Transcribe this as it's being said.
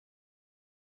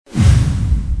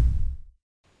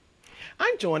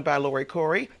I'm joined by Lori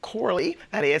Corley,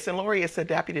 that is, and Lori is the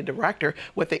Deputy Director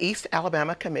with the East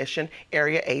Alabama Commission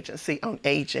Area Agency on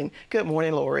Aging. Good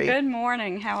morning, Lori. Good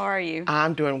morning. How are you?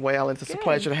 I'm doing well, and it's Good. a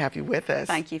pleasure to have you with us.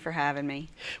 Thank you for having me.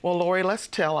 Well, Lori, let's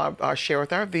share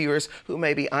with our viewers who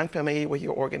may be unfamiliar with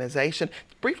your organization.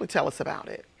 Briefly tell us about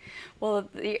it. Well,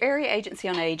 the Area Agency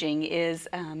on Aging is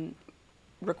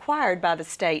required by the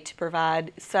state to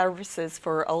provide services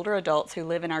for older adults who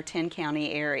live in our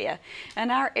 10-county area.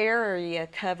 And our area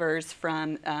covers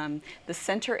from the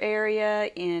center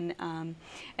area and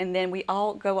then we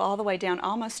all go all the way down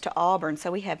almost to Auburn.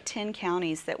 So we have 10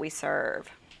 counties that we serve.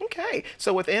 Okay,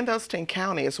 so within those 10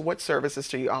 counties, what services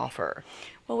do you offer?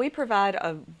 Well, we provide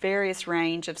a various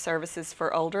range of services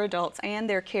for older adults and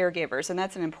their caregivers, and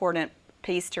that's an important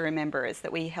piece to remember, is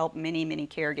that we help many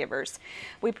caregivers.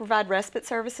 We provide respite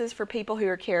services for people who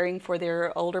are caring for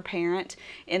their older parent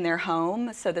in their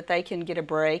home so that they can get a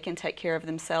break and take care of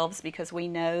themselves, because we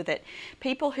know that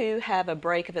people who have a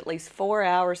break of at least 4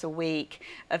 hours a week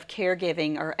of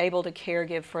caregiving are able to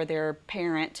caregive for their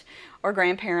parent or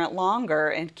grandparent longer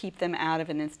and keep them out of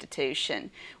an institution.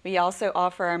 We also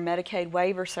offer our Medicaid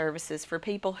waiver services for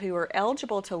people who are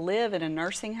eligible to live in a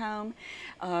nursing home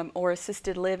or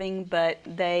assisted living, but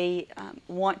they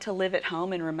want to live at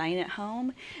home and remain at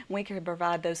home. We can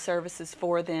provide those services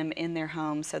for them in their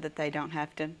home so that they don't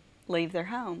have to leave their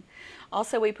home.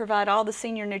 Also, we provide all the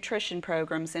senior nutrition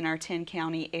programs in our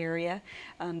 10-county area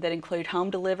that include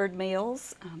home-delivered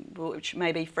meals, which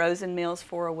may be frozen meals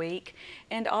for a week,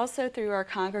 and also through our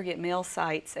congregate meal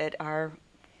sites at our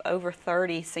over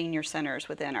 30 senior centers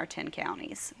within our 10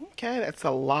 counties. Okay, that's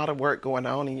a lot of work going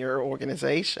on in your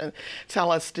organization.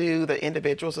 Tell us, do the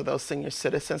individuals or those senior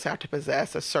citizens have to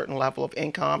possess a certain level of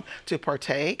income to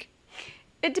partake?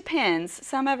 It depends.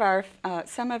 Some of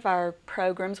our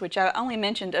programs, which I only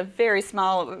mentioned a very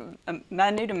small,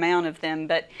 minute amount of them,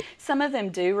 but some of them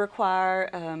do require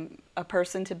a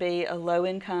person to be a low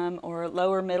income or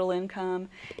lower middle income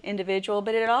individual,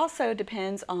 but it also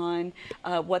depends on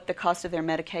what the cost of their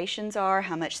medications are,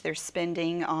 how much they're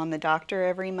spending on the doctor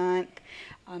every month.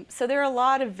 So there are a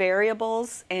lot of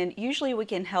variables, and usually we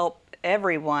can help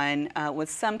everyone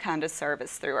with some kind of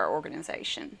service through our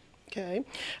organization. Okay.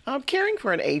 Caring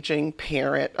for an aging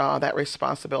parent, that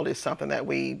responsibility is something that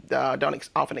we don't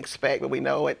often expect, but we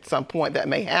know at some point that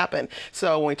may happen.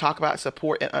 So when we talk about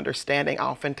support and understanding,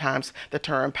 oftentimes the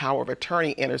term power of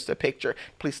attorney enters the picture.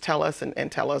 Please tell us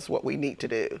and tell us what we need to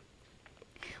do.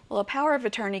 Well, a power of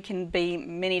attorney can be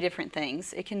many different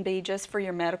things. It can be just for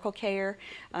your medical care.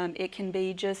 It can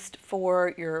be just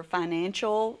for your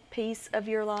financial piece of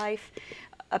your life.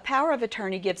 A power of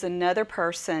attorney gives another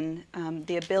person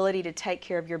the ability to take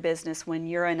care of your business when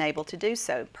you're unable to do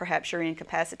so. Perhaps you're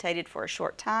incapacitated for a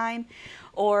short time,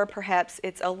 or perhaps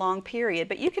it's a long period,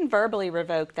 but you can verbally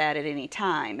revoke that at any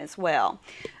time as well.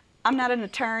 I'm not an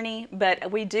attorney,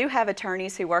 but we do have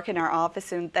attorneys who work in our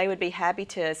office, and they would be happy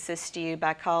to assist you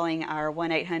by calling our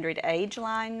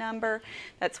 1-800-AGE-LINE number.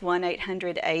 That's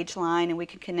 1-800-AGE-LINE, and we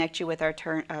can connect you with our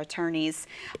attorneys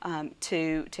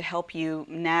to help you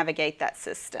navigate that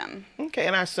system. Okay,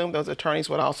 and I assume those attorneys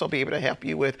would also be able to help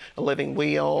you with a living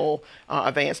will,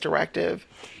 advance directive.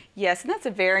 Yes, and that's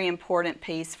a very important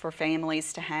piece for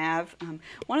families to have.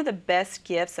 One of the best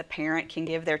gifts a parent can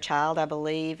give their child, I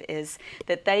believe, is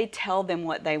that they tell them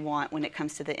what they want when it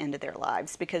comes to the end of their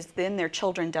lives, because then their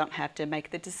children don't have to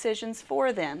make the decisions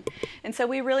for them. And so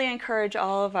we really encourage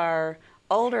all of our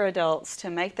older adults to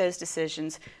make those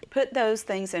decisions, put those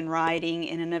things in writing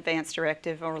in an advance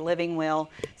directive or living will,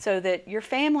 so that your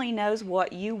family knows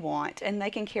what you want and they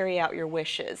can carry out your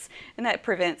wishes. And that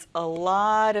prevents a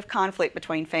lot of conflict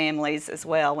between families as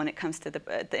well when it comes to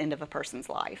the end of a person's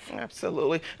life.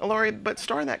 Absolutely. Lori, but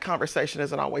starting that conversation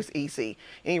isn't always easy.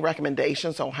 Any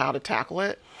recommendations on how to tackle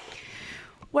it?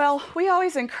 Well, we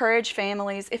always encourage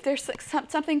families, if there's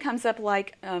something comes up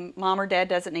like mom or dad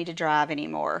doesn't need to drive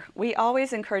anymore, we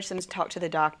always encourage them to talk to the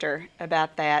doctor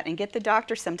about that and get the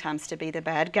doctor sometimes to be the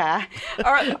bad guy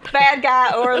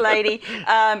or lady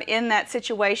in that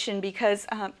situation, because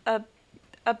a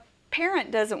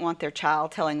parent doesn't want their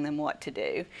child telling them what to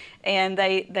do, and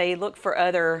they look for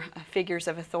other figures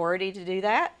of authority to do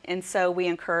that. And so we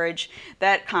encourage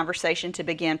that conversation to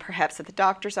begin perhaps at the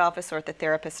doctor's office or at the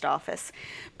therapist's office,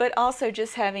 but also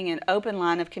just having an open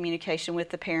line of communication with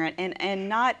the parent, and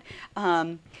not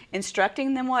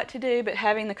instructing them what to do, but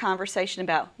having the conversation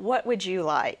about, what would you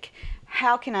like?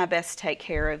 How can I best take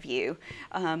care of you?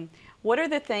 What are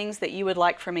the things that you would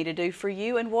like for me to do for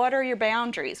you, and what are your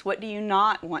boundaries? What do you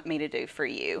not want me to do for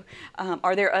you?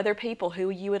 Are there other people who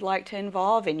you would like to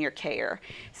involve in your care?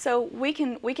 So we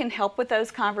can help with those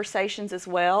conversations as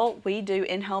well. We do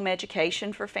in-home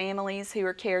education for families who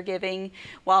are caregiving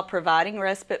while providing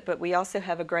respite, but we also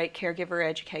have a great caregiver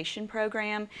education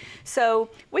program. So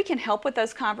we can help with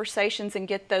those conversations and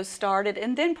get those started,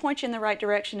 and then point you in the right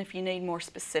direction if you need more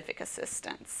specific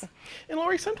assistance. And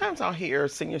Lori, sometimes I'll hear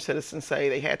senior citizens say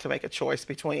they had to make a choice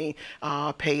between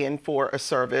paying for a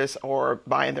service or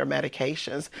buying their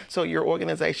medications. So your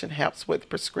organization helps with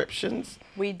prescriptions?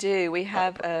 We do. We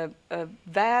have a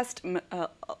vast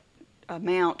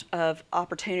amount of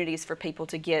opportunities for people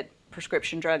to get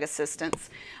prescription drug assistance.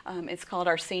 It's called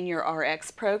our Senior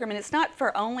RX program, and it's not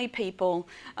for only people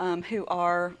who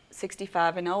are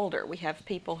 65 and older. We have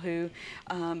people who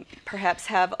perhaps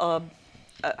have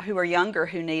who are younger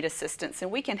who need assistance,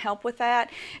 and we can help with that.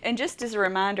 And just as a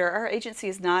reminder, our agency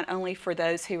is not only for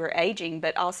those who are aging,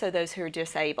 but also those who are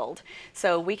disabled.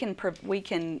 So we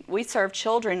serve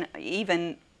children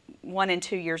even 1 and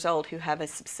 2 years old who have a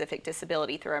specific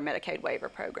disability through our Medicaid waiver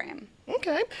program.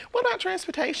 Okay. What about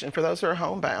transportation for those who are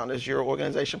homebound? Does your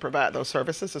organization provide those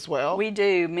services as well? We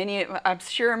do. I'm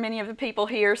sure many of the people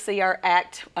here see our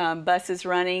ACT buses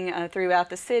running throughout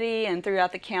the city and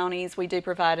throughout the counties. We do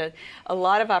provide a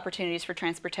lot of opportunities for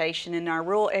transportation. In our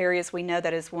rural areas, we know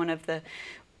that is one of the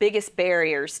biggest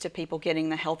barriers to people getting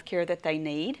the health care that they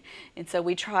need. And so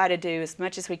we try to do as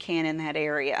much as we can in that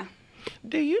area.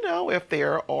 Do you know if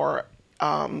there are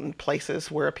places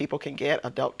where people can get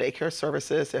adult daycare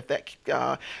services if that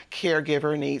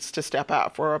caregiver needs to step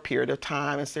out for a period of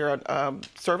time? Is there a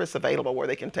service available where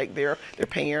they can take their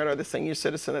parent or the senior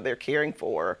citizen that they're caring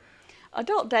for?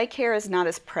 Adult daycare is not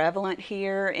as prevalent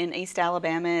here in East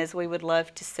Alabama as we would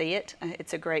love to see it.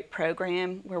 It's a great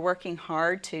program. We're working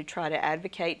hard to try to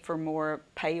advocate for more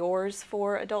payors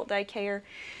for adult daycare.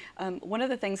 One of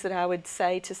the things that I would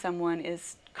say to someone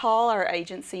is call our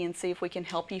agency and see if we can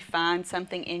help you find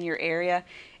something in your area.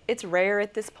 It's rare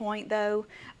at this point though,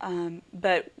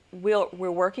 but we're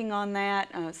working on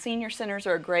that. Senior centers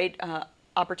are a great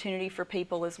opportunity for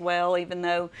people as well, even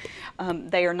though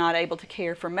they are not able to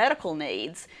care for medical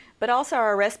needs. But also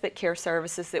our respite care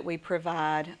services that we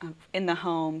provide in the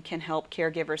home can help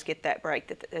caregivers get that break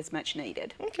that is much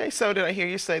needed. Okay, so did I hear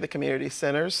you say the community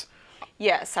centers?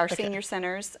 Yes, our senior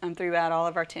centers throughout all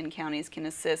of our 10 counties can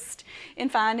assist in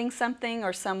finding something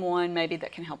or someone maybe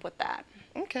that can help with that.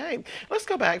 Okay, let's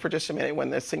go back for just a minute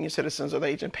when the senior citizens or the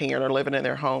aging parent are living in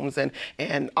their homes,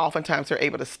 and oftentimes they're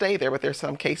able to stay there, but there's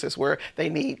some cases where they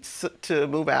need to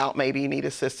move out, maybe need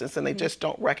assistance, and they just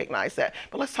don't recognize that.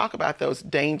 But let's talk about those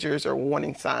dangers or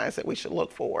warning signs that we should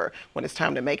look for when it's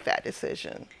time to make that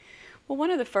decision. Well,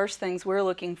 one of the first things we're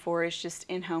looking for is just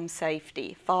in-home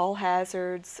safety, fall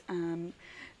hazards,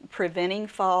 preventing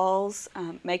falls,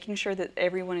 making sure that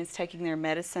everyone is taking their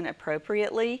medicine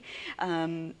appropriately,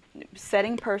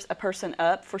 setting a person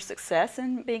up for success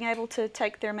in being able to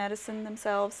take their medicine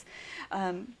themselves.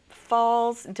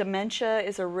 Falls, dementia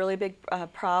is a really big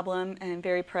problem and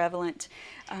very prevalent.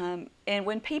 And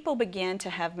when people begin to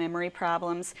have memory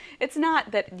problems, it's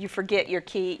not that you forget your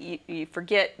key, you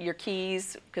forget your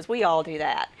keys, because we all do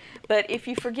that. But if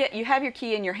you forget, you have your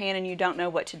key in your hand and you don't know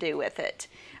what to do with it.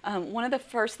 One of the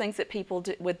first things that people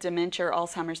with dementia or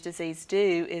Alzheimer's disease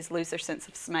do is lose their sense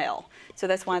of smell. So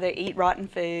that's why they eat rotten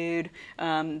food.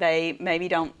 They maybe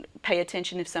don't pay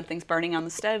attention if something's burning on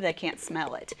the stove, they can't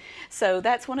smell it. So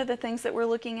that's one of the things that we're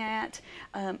looking at.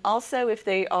 Also, if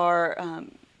they are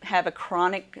have a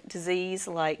chronic disease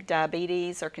like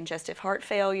diabetes or congestive heart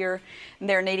failure, and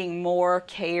they're needing more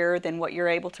care than what you're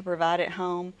able to provide at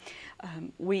home,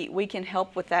 we can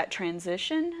help with that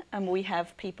transition. We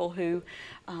have people who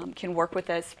can work with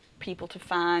us, people to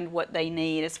find what they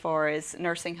need as far as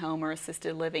nursing home or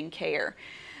assisted living care.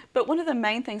 But one of the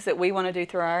main things that we want to do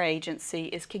through our agency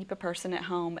is keep a person at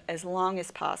home as long as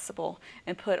possible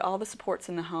and put all the supports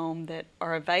in the home that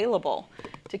are available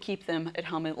to keep them at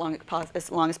home as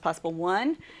long as possible.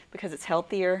 1, because it's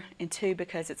healthier, and 2,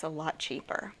 because it's a lot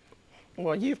cheaper.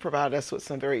 Well, you've provided us with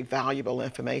some very valuable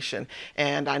information,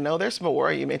 and I know there's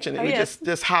more. You mentioned that we just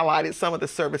highlighted some of the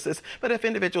services, but if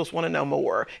individuals want to know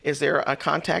more, is there a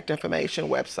contact information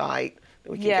website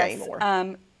that we can gain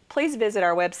more? please visit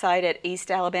our website at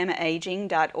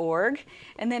eastalabamaaging.org.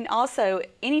 And then also,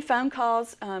 any phone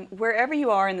calls, wherever you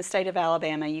are in the state of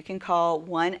Alabama, you can call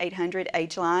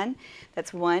 1-800-AGE-LINE.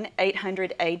 That's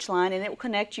 1-800-AGE-LINE, and it will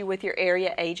connect you with your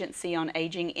area agency on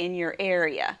aging in your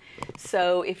area.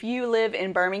 So if you live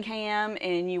in Birmingham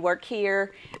and you work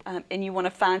here and you want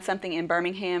to find something in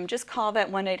Birmingham, just call that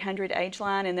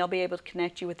 1-800-AGE-LINE, and they'll be able to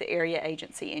connect you with the area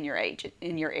agency in your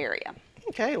area.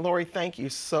 Okay, Lori, thank you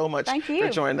so much Thank you.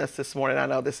 for joining us this morning. I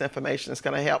know this information is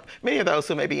going to help many of those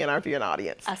who may be in our viewing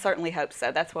audience. I certainly hope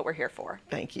so. That's what we're here for.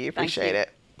 Thank you. Appreciate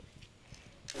it.